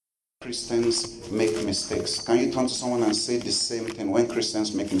Christians make mistakes. Can you turn to someone and say the same thing when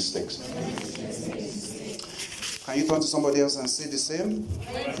Christians make mistakes? Can you turn to somebody else and say the same?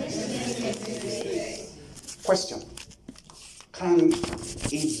 Question. Can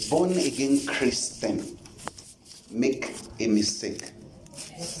a born-again Christian make a mistake?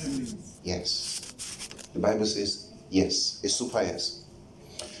 Yes. The Bible says yes, a super yes.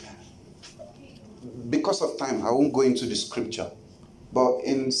 Because of time, I won't go into the scripture. But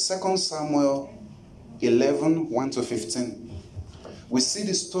in 2 Samuel 11, 1-15, we see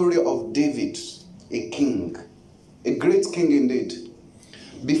the story of David, a king, a great king indeed.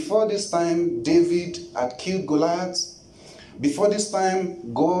 Before this time, David had killed Goliath. Before this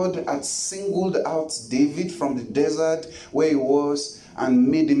time, God had singled out David from the desert where he was and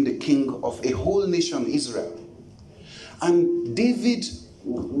made him the king of a whole nation, Israel. And David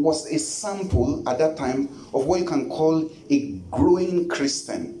was a sample at that time of what you can call a growing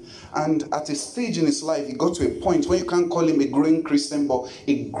Christian. And at a stage in his life, he got to a point where you can't call him a growing Christian, but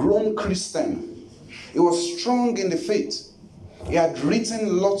a grown Christian. He was strong in the faith. He had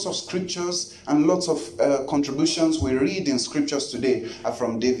written lots of scriptures and lots of contributions we read in scriptures today are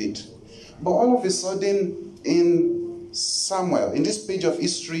from David. But all of a sudden, in Samuel, in this page of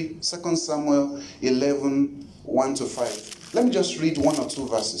history, 2 Samuel 11, 1-5, let me just read one or two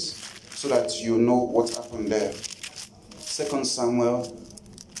verses so that you know what happened there. 2 Samuel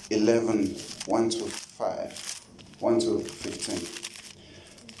 11, 1-5, 1-15.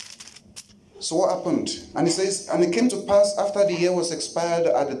 So what happened? And it says, and it came to pass after the year was expired,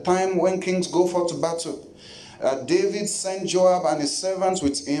 at the time when kings go forth to battle, David sent Joab and his servants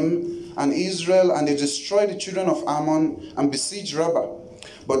with him and Israel, and they destroyed the children of Ammon and besieged Rabbah.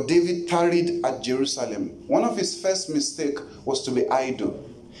 But David tarried at Jerusalem. One of his first mistakes was to be idle.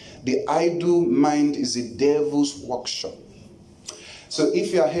 The idle mind is a devil's workshop. So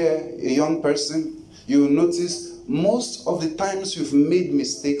if you are here, a young person, you will notice most of the times you've made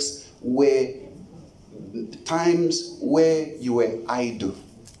mistakes were times where you were idle.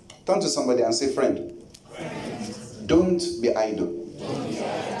 Turn to somebody and say, friend, don't be idle.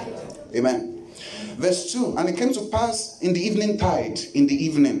 Amen. Verse 2, and it came to pass in the evening tide, in the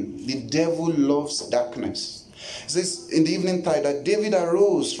evening, the devil loves darkness. It says in the evening tide that David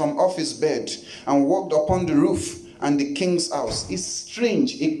arose from off his bed and walked upon the roof and the king's house. It's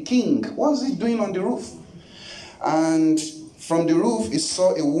strange, a king, what is he doing on the roof? And from the roof he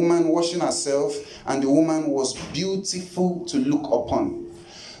saw a woman washing herself, and the woman was beautiful to look upon.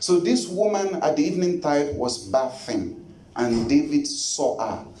 So this woman at the evening tide was bathing, and David saw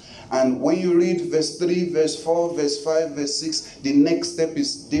her. And when you read verse 3, verse 4, verse 5, verse 6, the next step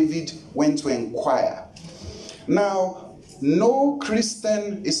is David went to inquire. Now, no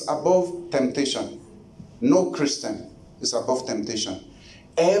Christian is above temptation. No Christian is above temptation.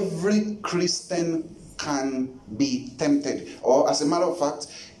 Every Christian can be tempted. Or as a matter of fact,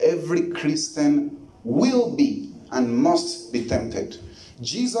 every Christian will be and must be tempted.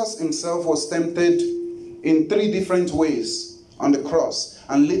 Jesus himself was tempted in 3 different ways on the cross.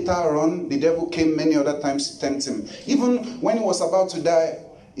 And later on, the devil came many other times to tempt him. Even when he was about to die,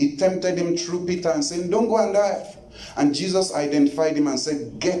 he tempted him through Peter and said, don't go and die. And Jesus identified him and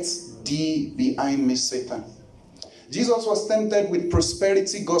said, get thee behind me, Satan. Jesus was tempted with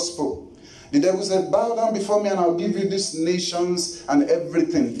prosperity gospel. The devil said, bow down before me and I'll give you these nations and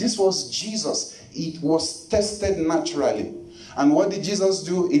everything. This was Jesus. It was tested naturally. And what did Jesus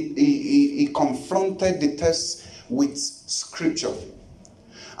do? He confronted the test with scripture.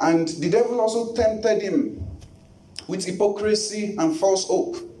 And the devil also tempted him with hypocrisy and false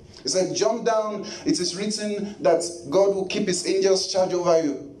hope. He said, jump down. It is written that God will keep his angels charge over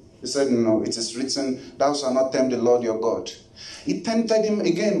you. He said, no, it is written, thou shalt not tempt the Lord your God. He tempted him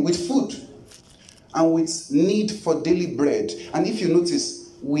again with food and with need for daily bread. And if you notice,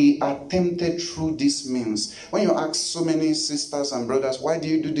 we are tempted through these means. When you ask so many sisters and brothers, why do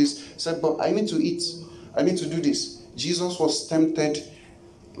you do this? He said, but I need to eat. I need to do this. Jesus was tempted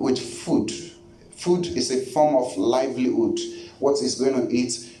with food. Food is a form of livelihood. What is going to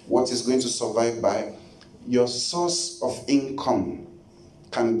eat, what is going to survive by. Your source of income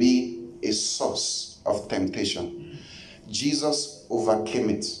can be a source of temptation. Jesus overcame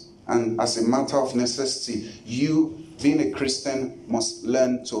it. And as a matter of necessity, you, being a Christian, must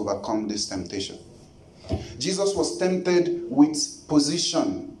learn to overcome this temptation. Jesus was tempted with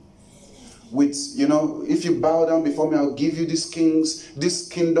position. With, if you bow down before me, I'll give you these kings, these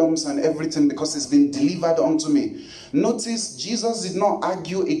kingdoms and everything because it's been delivered unto me. Notice Jesus did not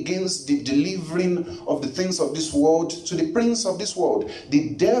argue against the delivering of the things of this world to the prince of this world.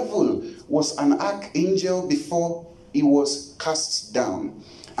 The devil was an archangel before he was cast down.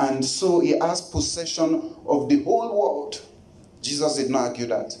 And so he has possession of the whole world. Jesus did not argue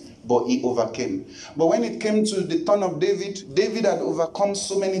that, but he overcame. But when it came to the turn of David, David had overcome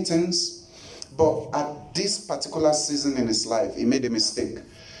so many things, but at this particular season in his life, he made a mistake.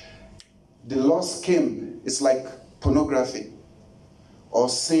 The loss came, it's like pornography, or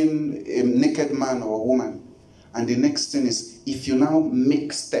seeing a naked man or a woman. And the next thing is, if you now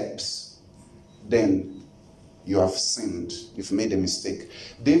make steps, then you have sinned. You've made a mistake.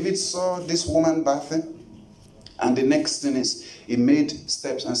 David saw this woman bathing, and the next thing is, he made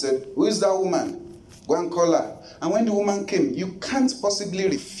steps and said, who is that woman? Go and call her. And when the woman came, you can't possibly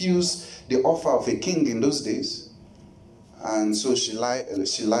refuse the offer of a king in those days. And so she lied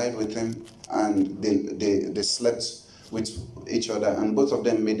with him, and they slept with each other, and both of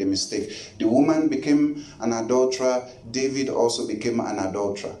them made a mistake. The woman became an adulterer. David also became an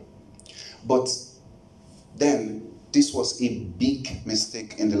adulterer. But then, this was a big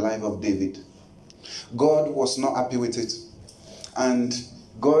mistake in the life of David. God was not happy with it. And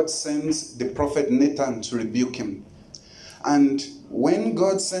God sends the prophet Nathan to rebuke him. And when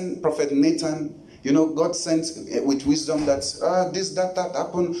God sent prophet Nathan, God sent with wisdom that, that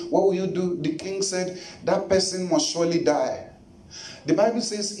happened. What will you do? The king said, that person must surely die. The Bible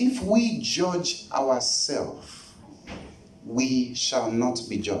says, if we judge ourselves, we shall not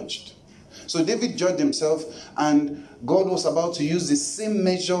be judged. So David judged himself, and God was about to use the same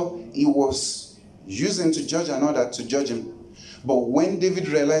measure he was using to judge another to judge him. But when David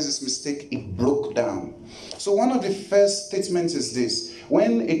realized his mistake, it broke down. So one of the first statements is this: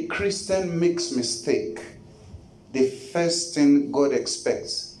 when a Christian makes mistake, the first thing God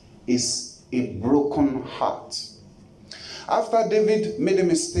expects is a broken heart. After David made a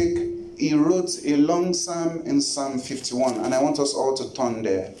mistake, he wrote a long psalm in Psalm 51, and I want us all to turn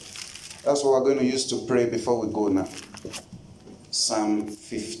there. That's what we're going to use to pray before we go now. Psalm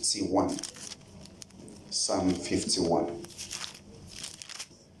 51. Psalm 51.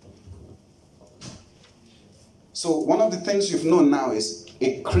 So one of the things you've known now is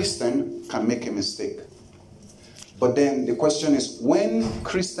a Christian can make a mistake. But then the question is, when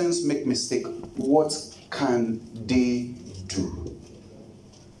Christians make mistake, what can they do?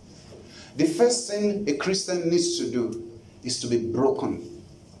 The first thing a Christian needs to do is to be broken.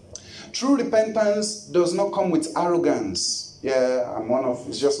 True repentance does not come with arrogance.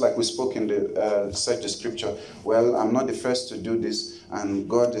 It's just like we spoke in the search the scripture. Well, I'm not the first to do this, and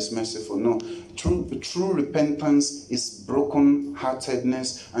God is merciful. No, true repentance is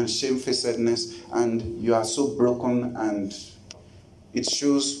broken-heartedness and shamefacedness, and you are so broken, and it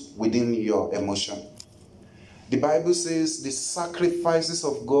shows within your emotion. The Bible says the sacrifices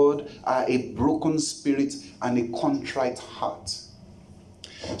of God are a broken spirit and a contrite heart.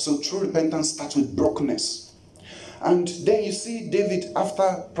 So true repentance starts with brokenness. And then you see David,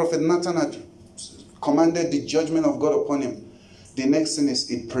 after Prophet Nathan had commanded the judgment of God upon him, the next thing is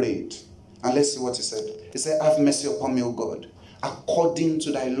he prayed. And let's see what he said. He said, have mercy upon me, O God, according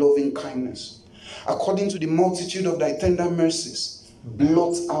to thy loving kindness, according to the multitude of thy tender mercies,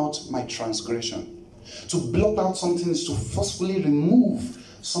 blot out my transgression. To blot out something is to forcefully remove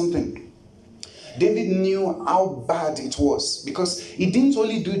something. David knew how bad it was, because he didn't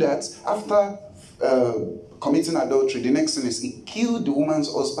only do that after committing adultery. The next thing is he killed the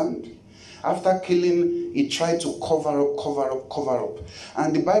woman's husband. After killing, he tried to cover up.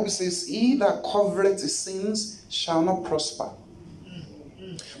 And the Bible says, he that covereth his sins shall not prosper.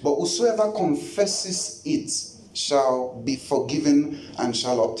 But whosoever confesses it shall be forgiven and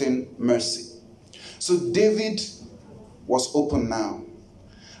shall obtain mercy. So David was open now,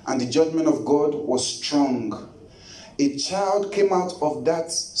 and the judgment of God was strong. A child came out of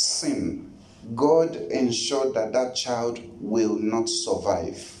that sin. God ensured that that child will not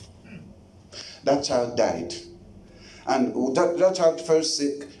survive. That child died. And that child fell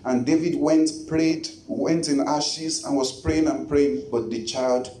sick, and David went in ashes and was praying, but the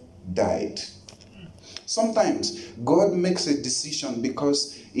child died. Sometimes God makes a decision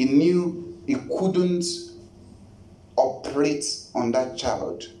because he knew he couldn't operate on that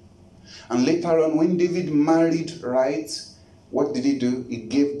child. And later on, when David married right, what did he do? He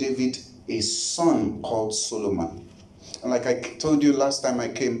gave David a son called Solomon. And like I told you last time I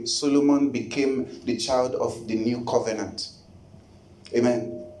came, Solomon became the child of the new covenant.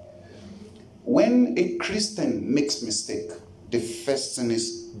 Amen. When a Christian makes mistake, the first thing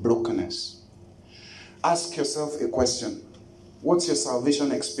is brokenness. Ask yourself a question. What's your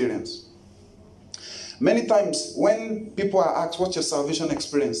salvation experience? Many times when people are asked, what's your salvation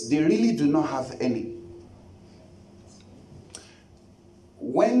experience? They really do not have any.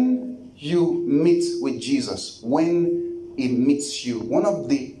 When you meet with Jesus, when it meets you, one of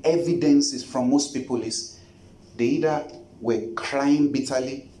the evidences from most people is they either were crying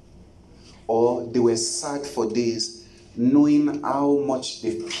bitterly or they were sad for days, knowing how much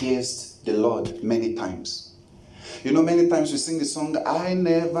they've pierced the Lord many times. You know, many times we sing the song, I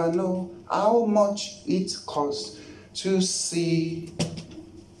never know how much it cost to see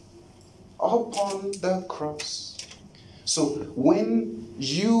upon the cross. So when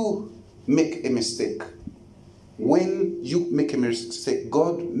you make a mistake,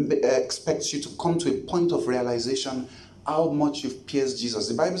 God expects you to come to a point of realization how much you've pierced Jesus.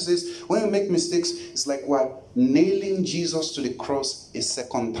 The Bible says when we make mistakes, it's like we're nailing Jesus to the cross a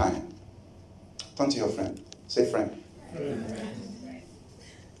second time. Turn to your friend. Say, friend.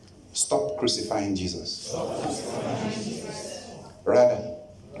 Stop crucifying Jesus. Rather,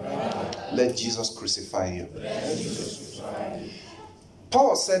 let Jesus crucify you.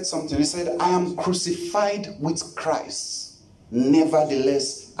 Paul said something. He said, I am crucified with Christ.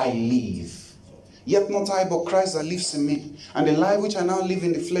 Nevertheless, I live. Yet not I, but Christ that lives in me. And the life which I now live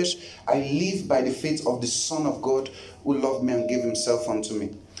in the flesh, I live by the faith of the Son of God who loved me and gave himself unto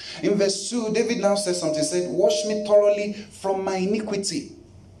me. In verse 2, David now says something. He said, wash me thoroughly from my iniquity.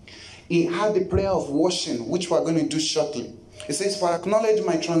 He had the prayer of washing, which we're going to do shortly. He says, for I acknowledge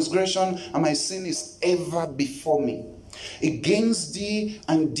my transgression and my sin is ever before me. Against thee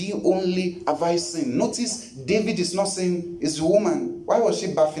and thee only have I sinned. Notice David is not saying it's the woman. Why was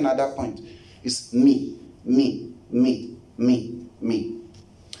she bathing at that point? It's me, me, me, me, me.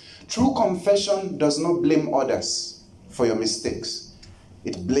 True confession does not blame others for your mistakes.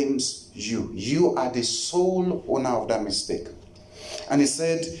 It blames you. You are the sole owner of that mistake. And he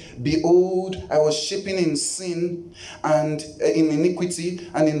said, behold, I was shapen in sin and in iniquity,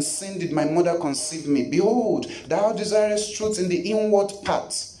 and in sin did my mother conceive me. Behold, thou desirest truth in the inward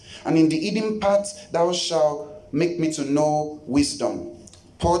parts, and in the hidden parts thou shalt make me to know wisdom.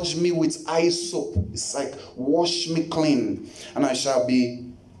 Purge me with hyssop. It's like wash me clean, and I shall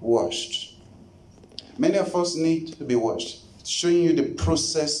be washed. Many of us need to be washed. It's showing you the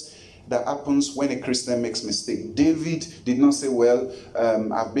process that happens when a Christian makes mistake. David did not say, well,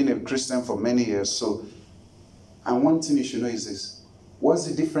 I've been a Christian for many years, so. And one thing you should know is this. What's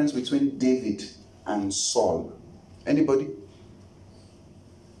the difference between David and Saul? Anybody?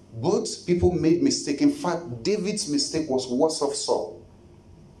 Both people made mistake. In fact, David's mistake was worse of Saul.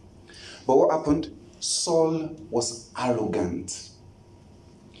 But what happened? Saul was arrogant.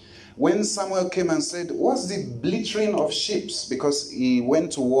 When Samuel came and said, what's the blittering of sheep? Because he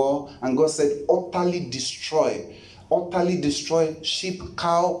went to war and God said, utterly destroy sheep,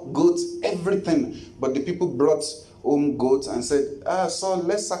 cow, goats, everything. But the people brought home goats and said, Saul,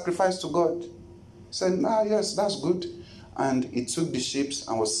 let's sacrifice to God. He said, yes, that's good. And he took the sheep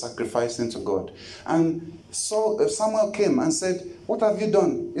and was sacrificing to God. And so Samuel came and said, what have you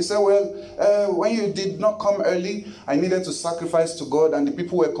done? He said, well, when you did not come early, I needed to sacrifice to God, and the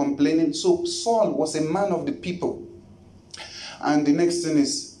people were complaining. So Saul was a man of the people. And the next thing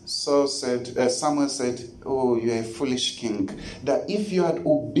is, Samuel said, oh, you're a foolish king. That if you had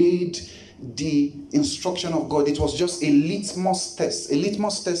obeyed the instruction of God, it was just a litmus test. A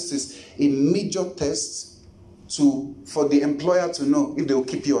litmus test is a major test for the employer to know if they will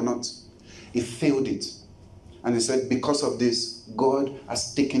keep you or not. He failed it. And he said, because of this, God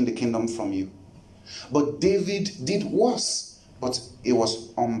has taken the kingdom from you. But David did worse, but he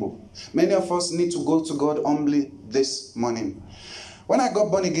was humble. Many of us need to go to God humbly this morning. When I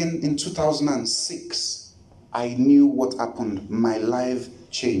got born again in 2006, I knew what happened. My life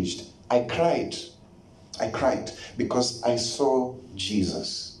changed. I cried because I saw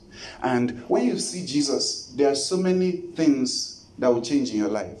Jesus. And when you see Jesus, there are so many things that will change in your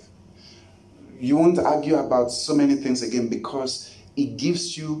life. You won't argue about so many things again because he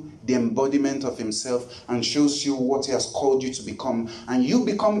gives you the embodiment of himself and shows you what he has called you to become. And you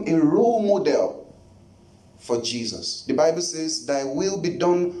become a role model for Jesus. The Bible says, thy will be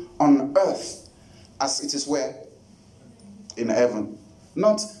done on earth as it is where? In heaven.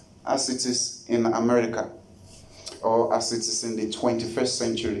 Not as it is in America, or as it is in the 21st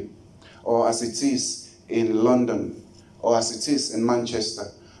century, or as it is in London, or as it is in Manchester,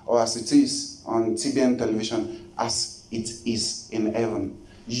 or as it is on TBN television, as it is in heaven.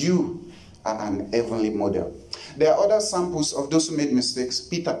 You are an heavenly model. There are other samples of those who made mistakes.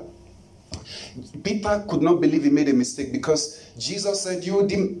 Peter could not believe he made a mistake because Jesus said, you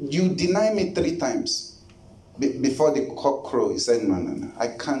deny me 3 times. Before the cock crow, he said, no, I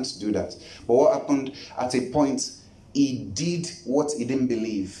can't do that. But what happened? At a point, he did what he didn't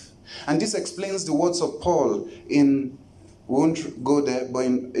believe. And this explains the words of Paul we won't go there, but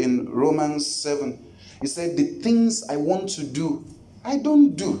in Romans 7, He said, the things I want to do, I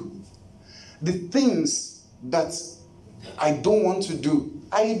don't do. The things that I don't want to do,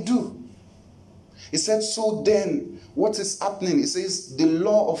 I do. He said, so then, what is happening? He says, the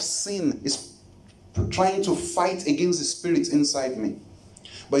law of sin is trying to fight against the spirit inside me.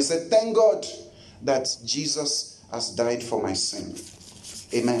 But he said, thank God that Jesus has died for my sin.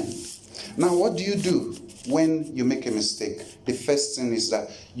 Amen. Now, what do you do when you make a mistake? The first thing is that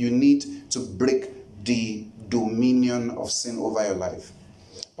you need to break the dominion of sin over your life.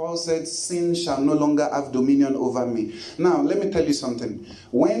 Paul said, sin shall no longer have dominion over me. Now, let me tell you something.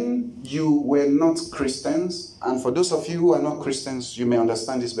 When you were not Christians, and for those of you who are not Christians, you may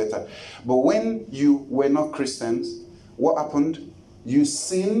understand this better. But when you were not Christians, what happened? You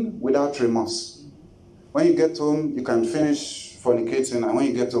sin without remorse. When you get home, you can finish fornicating, and when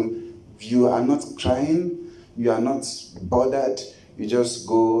you get home, you are not crying, you are not bothered, you just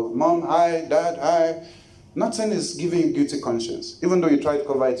go, Mom, hi, Dad, hi. Nothing is giving you guilty conscience, even though you try to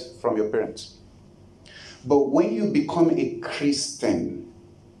cover it from your parents. But when you become a Christian,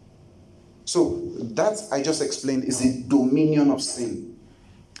 so that I just explained is a dominion of sin.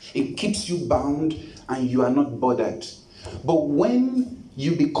 It keeps you bound and you are not bothered. But when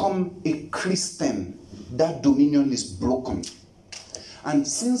you become a Christian, that dominion is broken. And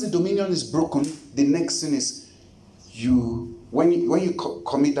since the dominion is broken, the next thing is when you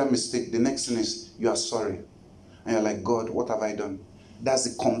commit that mistake, the next thing is you are sorry. And you're like, God, what have I done? That's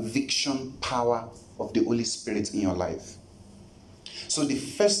the conviction power of the Holy Spirit in your life. So the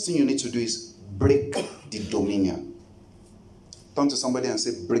first thing you need to do is break the dominion. Turn to somebody and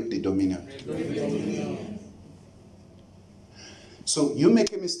say, break the dominion. Break the dominion. So you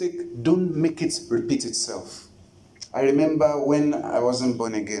make a mistake, don't make it repeat itself. I remember when I wasn't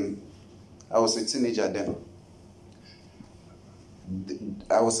born again, I was a teenager then.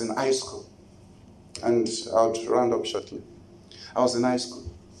 I was in high school. And I'll round up shortly. I was in high school.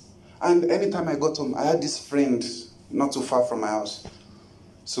 And anytime I got home, I had this friend not too far from my house.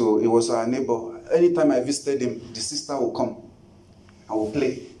 So it was our neighbor. Anytime I visited him, the sister will come and will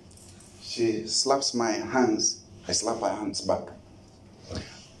play. She slaps my hands. I slap her hands back.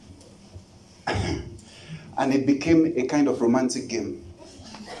 And it became a kind of romantic game.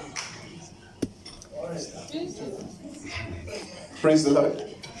 Praise the Lord.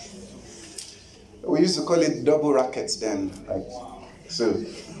 We used to call it double rackets then. So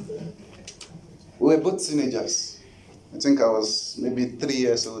we were both teenagers. I think I was maybe 3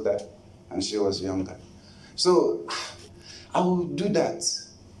 years older and she was younger. So I will do that.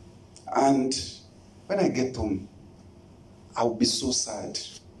 And when I get home, I will be so sad.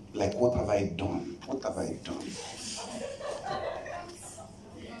 Like, what have I done? What have I done?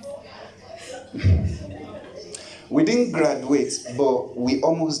 We didn't graduate, but we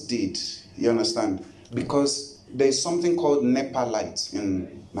almost did. You understand? Because there's something called NEPA light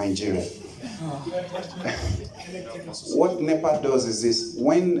in Nigeria. What NEPA does is this.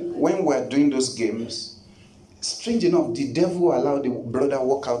 When we're doing those games, strange enough, the devil allowed the brother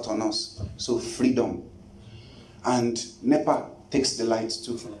walk out on us. So freedom. And NEPA takes the light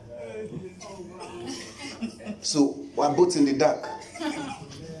too. So we're both in the dark,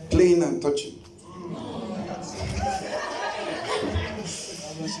 playing and touching.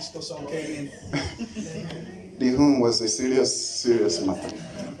 The home was a serious matter.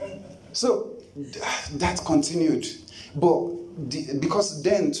 So that continued. But because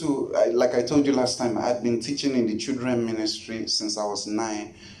then too, like I told you last time, I had been teaching in the children ministry since I was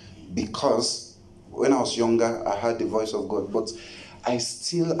 9. Because when I was younger, I heard the voice of God. But I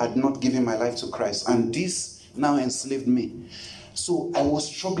still had not given my life to Christ. And this now enslaved me. So I was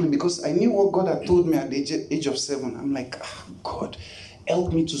struggling because I knew what God had told me at the age of 7. I'm like, God,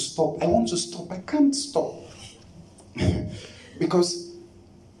 help me to stop. I want to stop. I can't stop. Because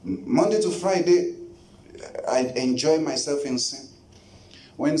Monday to Friday, I enjoy myself in sin.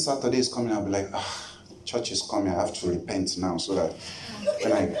 When Saturday is coming, I'll be like, church is coming. I have to repent now so that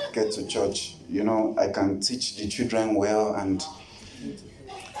when I get to church, I can teach the children well and...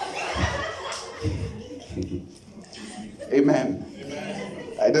 Amen.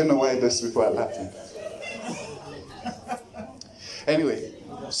 I don't know why those people are laughing. Anyway,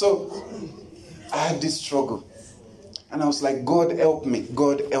 so I had this struggle. And I was like, God help me,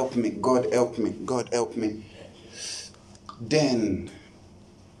 God help me, God help me, God help me. Then,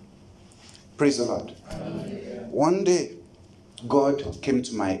 praise the Lord. One day, God came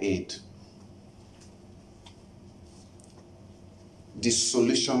to my aid. The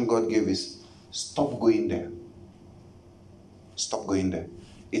solution God gave is, stop going there. Stop going there.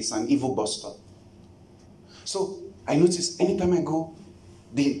 It's an evil bus stop. So I noticed anytime I go,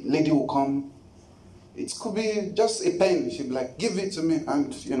 the lady will come It could be just a pen. She'd be like, give it to me.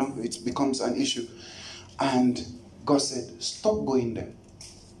 And, it becomes an issue. And God said, stop going there.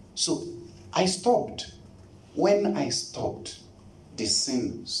 So I stopped. When I stopped, the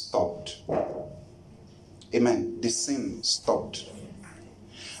sin stopped. Amen. The sin stopped.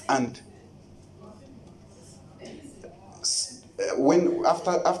 And when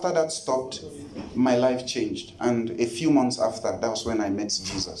after that stopped, my life changed. And a few months after, that was when I met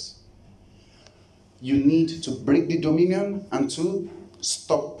Jesus. You need to break the dominion and to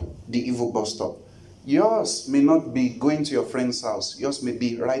stop the evil bus stop. Yours may not be going to your friend's house. Yours may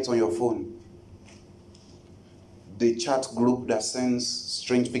be right on your phone. The chat group that sends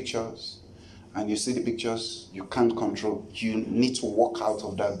strange pictures, and you see the pictures you can't control. You need to walk out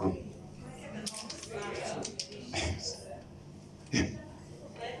of that group.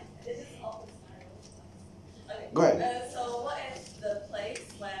 Go ahead. So what if the place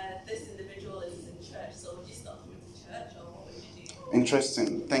where this individual is in church? So would you stop coming to church, or what would you do?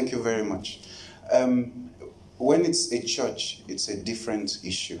 Interesting. Thank you very much. When it's a church, it's a different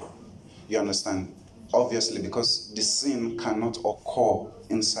issue. You understand? Obviously, because the sin cannot occur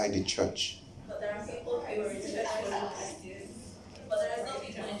inside the church. But there are people who are in church who are not Christians. But there are still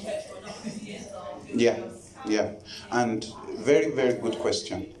people in church who are not Christians. Yeah. And very, very good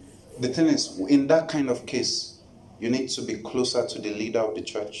question. The thing is, in that kind of case, you need to be closer to the leader of the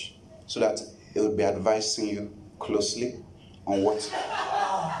church so that it will be advising you closely on what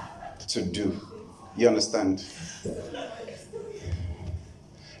to do. You understand?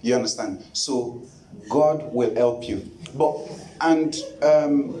 You understand? So God will help you. And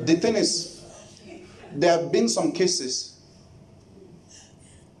the thing is, there have been some cases,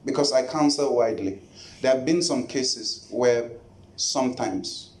 because I counsel widely, there have been some cases where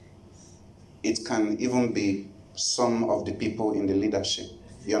sometimes it can even be some of the people in the leadership.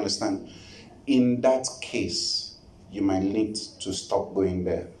 You understand? In that case, you might need to stop going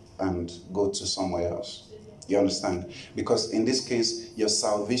there and go to somewhere else. You understand? Because in this case, your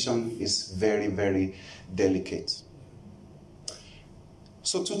salvation is very, very delicate.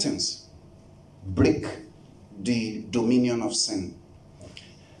 So 2 things. Break the dominion of sin.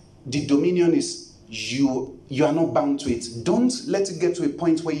 The dominion is you are not bound to it. Don't let it get to a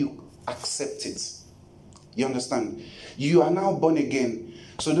point where you accept it. You understand? You are now born again.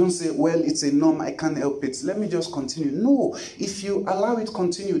 So don't say, well, it's a norm, I can't help it. Let me just continue. No, if you allow it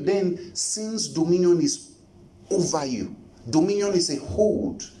continue, then sin's dominion is over you. Dominion is a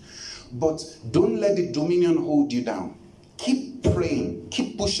hold. But don't let the dominion hold you down. Keep praying.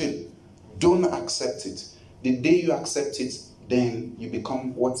 Keep pushing. Don't accept it. The day you accept it, then you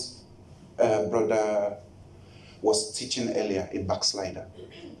become what brother was teaching earlier, a backslider.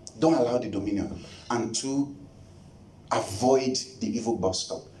 Don't allow the dominion. And 2, avoid the evil bus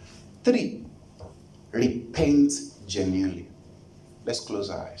stop. 3, repent genuinely. Let's close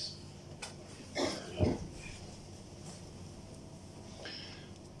our eyes.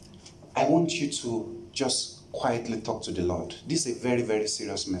 I want you to just quietly talk to the Lord. This is a very, very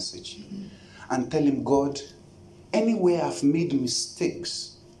serious message. And tell him, God, anywhere I've made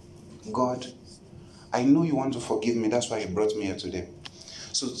mistakes, God, I know you want to forgive me. That's why you brought me here today.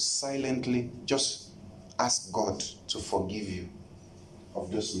 So silently, just ask God to forgive you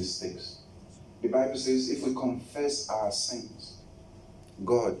of those mistakes. The Bible says if we confess our sins,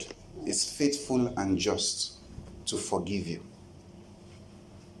 God is faithful and just to forgive you.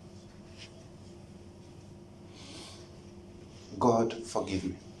 God, forgive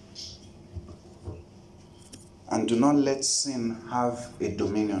me. And do not let sin have a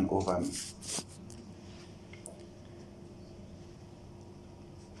dominion over me.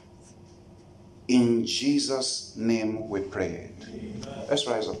 In Jesus' name we pray. Let's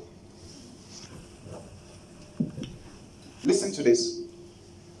rise up. Listen to this.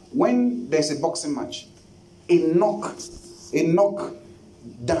 When there's a boxing match, a knock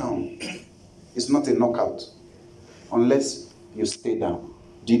down is not a knockout unless you stay down.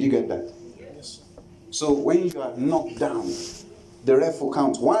 Did you get that? Yes. So when you are knocked down, the ref will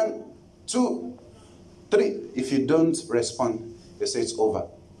count 1, 2, 3. If you don't respond, they say it's over.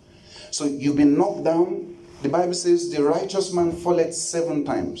 So you've been knocked down. The Bible says the righteous man falleth 7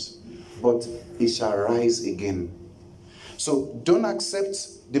 times, but he shall rise again. So don't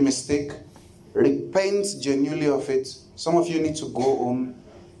accept the mistake. Repent genuinely of it. Some of you need to go home.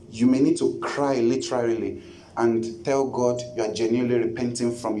 You may need to cry literally and tell God you are genuinely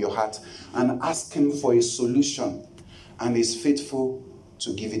repenting from your heart and ask him for a solution. And he's faithful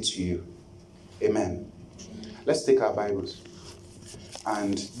to give it to you. Amen. Let's take our Bibles.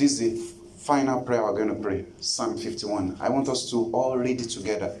 And this is the final prayer we're going to pray. Psalm 51. I want us to all read it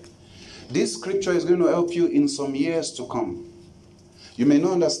together. This scripture is going to help you in some years to come. You may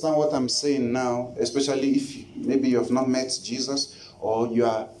not understand what I'm saying now, especially if maybe you have not met Jesus, or you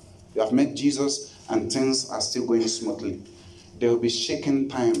have met Jesus and things are still going smoothly. There will be shaken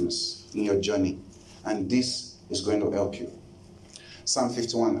times in your journey, and this is going to help you. Psalm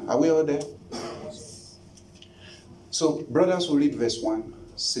 51. Are we all there? So brothers will read verse 1,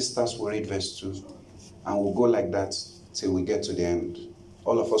 sisters will read verse 2, and we'll go like that till we get to the end.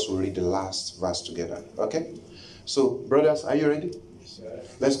 All of us will read the last verse together. Okay? So brothers, are you ready?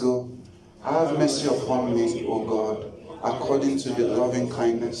 Let's go. Have mercy upon me, O God, according to the loving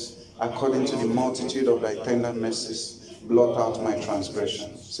kindness, according to the multitude of thy tender mercies, blot out my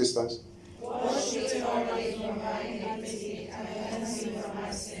transgression. Sisters? Wash me thoroughly from my iniquity and cleanse me from my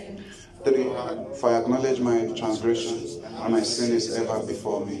sin. 3. For I acknowledge my transgressions, and my sin is ever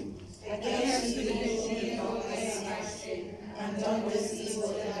before me. Against you only always my sin, and done this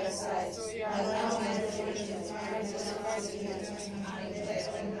evil in thy sight. And now my transgressions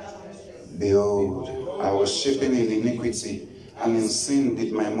Behold, I was shapen in iniquity, and in sin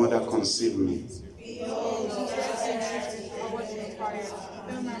did my mother conceive me.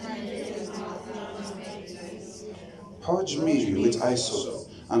 Purge me with hyssop,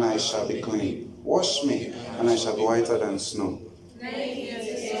 and I shall be clean. Wash me, and I shall be whiter than snow.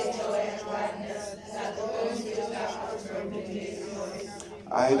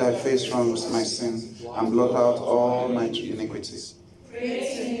 Hide thy face from my sin, and blot out all my iniquities.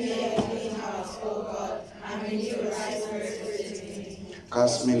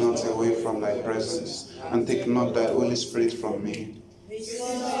 Cast me not away from thy presence, and take not thy Holy Spirit from me.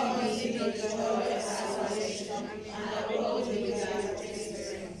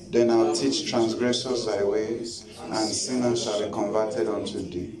 Then I'll teach transgressors thy ways, and sinners shall be converted unto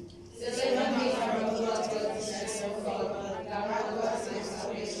thee.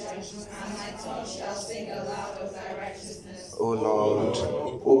 O Lord,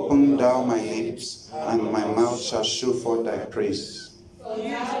 open thou my lips, and my mouth shall show forth thy praise.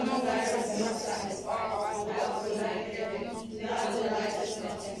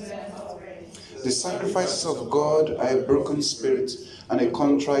 The sacrifices of God are a broken spirit and a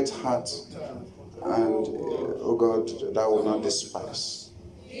contrite heart, and, O God, thou wilt not despise.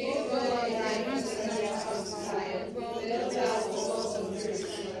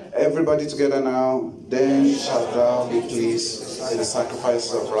 Everybody together now. Then shalt thou be pleased with the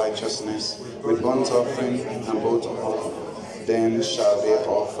sacrifices of righteousness, with burnt offering and both offering. Then shall they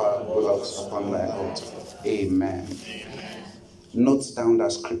offer bullocks upon thy altar. Amen. Note down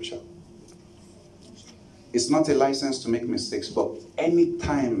that scripture. It's not a license to make mistakes, but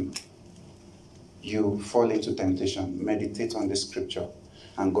anytime you fall into temptation, meditate on this scripture,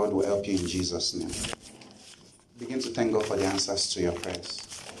 and God will help you in Jesus' name. Begin to thank God for the answers to your prayers,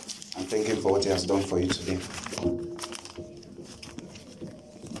 and thank Him for what He has done for you today.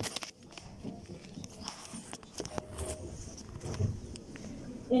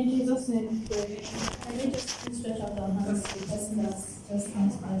 In Jesus' name we pray. Can we just stretch out our hands to the person that's just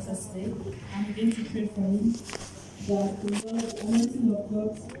answered us today and begin to pray for him that the anointing of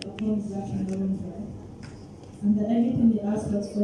God upon his life and loving prayer, and that everything he asks us for